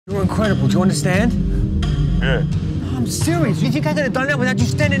You're incredible, do you understand? Yeah. I'm serious. You think I could have done that without you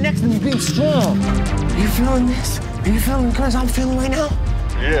standing next to me being strong? Are you feeling this? Are you feeling the currents I'm feeling right now?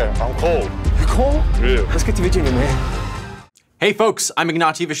 Yeah, I'm cold. You cold? Yeah. Let's get to Virginia, man. Hey folks, I'm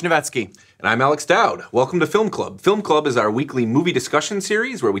Ignatiy Vishnevetsky. And I'm Alex Dowd. Welcome to Film Club. Film Club is our weekly movie discussion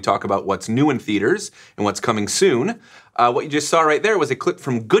series where we talk about what's new in theaters and what's coming soon. What you just saw right there was a clip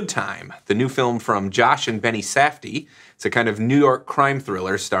from Good Time, the new film from Josh and Benny Safdie. It's a kind of New York crime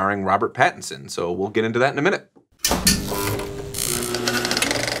thriller starring Robert Pattinson, so we'll get into that in a minute.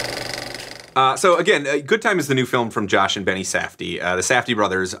 So again, Good Time is the new film from Josh and Benny Safdie. The Safdie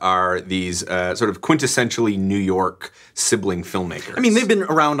brothers are these sort of quintessentially New York sibling filmmakers. I mean, they've been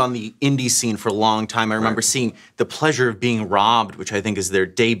around on the indie scene for a long time. I remember seeing The Pleasure of Being Robbed, which I think is their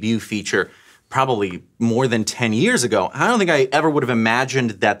debut feature, probably more than 10 years ago. I don't think I ever would have imagined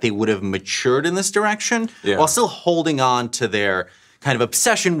that they would have matured in this direction while still holding on to their kind of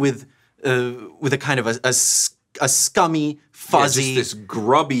obsession with a kind of a scummy, fuzzy, yeah, just this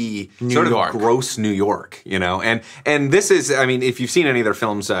grubby, New sort York. of gross New York, you know? And this is, I mean, if you've seen any of their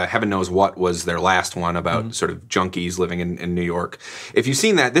films, Heaven Knows What was their last one about sort of junkies living in New York. If you've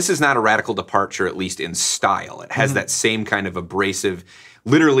seen that, this is not a radical departure, at least in style. It has that same kind of abrasive,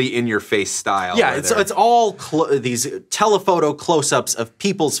 literally in-your-face style. Yeah, it's all these telephoto close-ups of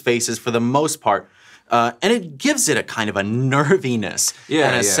people's faces for the most part. And it gives it a kind of a nerviness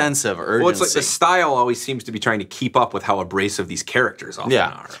and a sense of urgency. Well, it's like the style always seems to be trying to keep up with how abrasive these characters often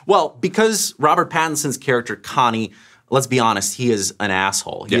are. Well, because Robert Pattinson's character, Connie, let's be honest, he is an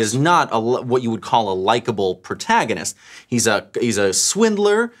asshole. He is not what you would call a likable protagonist. He's a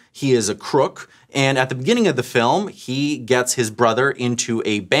swindler, he is a crook, and at the beginning of the film, he gets his brother into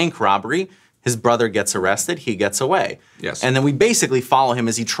a bank robbery. His brother gets arrested, he gets away. Yes. And then we basically follow him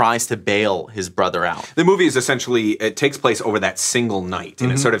as he tries to bail his brother out. The movie is essentially, it takes place over that single night,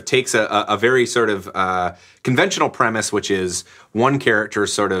 and it sort of takes a very sort of conventional premise, which is one character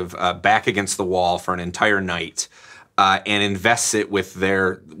sort of back against the wall for an entire night, and invests it with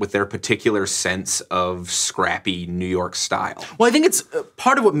their particular sense of scrappy New York style. Well, I think it's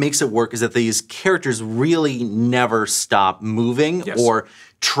part of what makes it work is that these characters really never stop moving or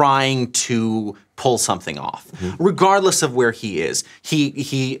trying to pull something off, regardless of where he is.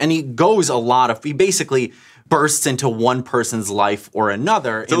 He goes a lot of, he basically bursts into one person's life or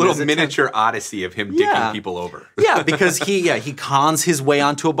another. It's a little miniature odyssey of him dicking people over. Yeah, because he cons his way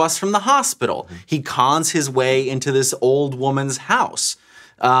onto a bus from the hospital. He cons his way into this old woman's house.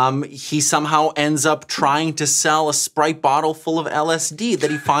 He somehow ends up trying to sell a Sprite bottle full of LSD that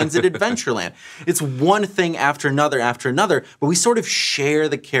he finds at Adventureland. It's one thing after another, but we sort of share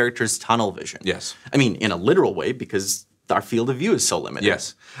the character's tunnel vision. Yes. I mean, in a literal way, because our field of view is so limited.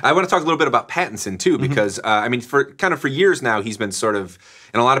 Yes. I want to talk a little bit about Pattinson, too, because, I mean, for years now, he's been sort of,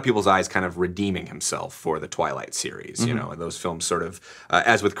 in a lot of people's eyes, kind of redeeming himself for the Twilight series, you know, and those films sort of,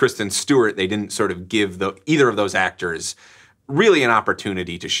 as with Kristen Stewart, they didn't sort of give either of those actors really an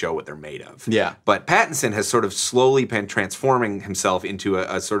opportunity to show what they're made of. Yeah. But Pattinson has sort of slowly been transforming himself into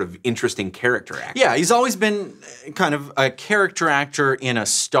a sort of interesting character actor. Yeah, he's always been kind of a character actor in a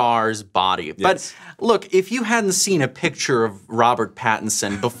star's body. But look, if you hadn't seen a picture of Robert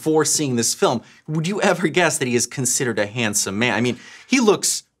Pattinson before seeing this film, would you ever guess that he is considered a handsome man? I mean, he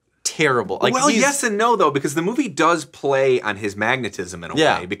looks terrible. Like, well, yes and no, though, because the movie does play on his magnetism in a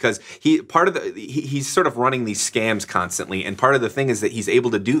way. Because he's sort of running these scams constantly, and part of the thing is that he's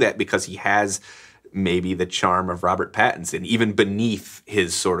able to do that because he has maybe the charm of Robert Pattinson, even beneath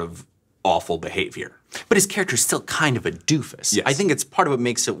his sort of awful behavior. But his character's still kind of a doofus. Yes. I think it's part of what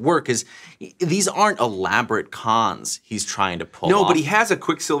makes it work is these aren't elaborate cons he's trying to pull off. No, but he has a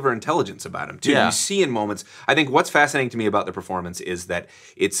Quicksilver intelligence about him, too. Yeah. You see in moments, I think what's fascinating to me about the performance is that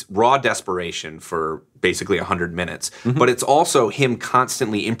it's raw desperation for basically 100 minutes, but it's also him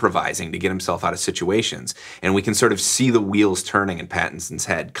constantly improvising to get himself out of situations. And we can sort of see the wheels turning in Pattinson's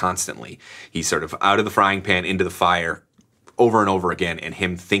head constantly. He's sort of out of the frying pan into the fire, over and over again, and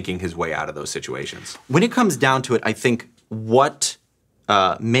him thinking his way out of those situations. When it comes down to it, I think what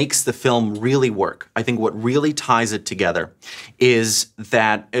makes the film really work, I think what really ties it together is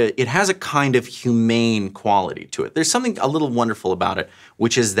that it has a kind of humane quality to it. There's something a little wonderful about it,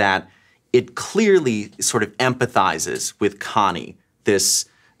 which is that it clearly sort of empathizes with Connie, this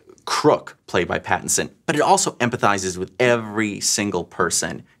crook played by Pattinson, but it also empathizes with every single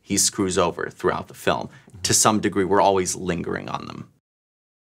person he screws over throughout the film. To some degree, we're always lingering on them.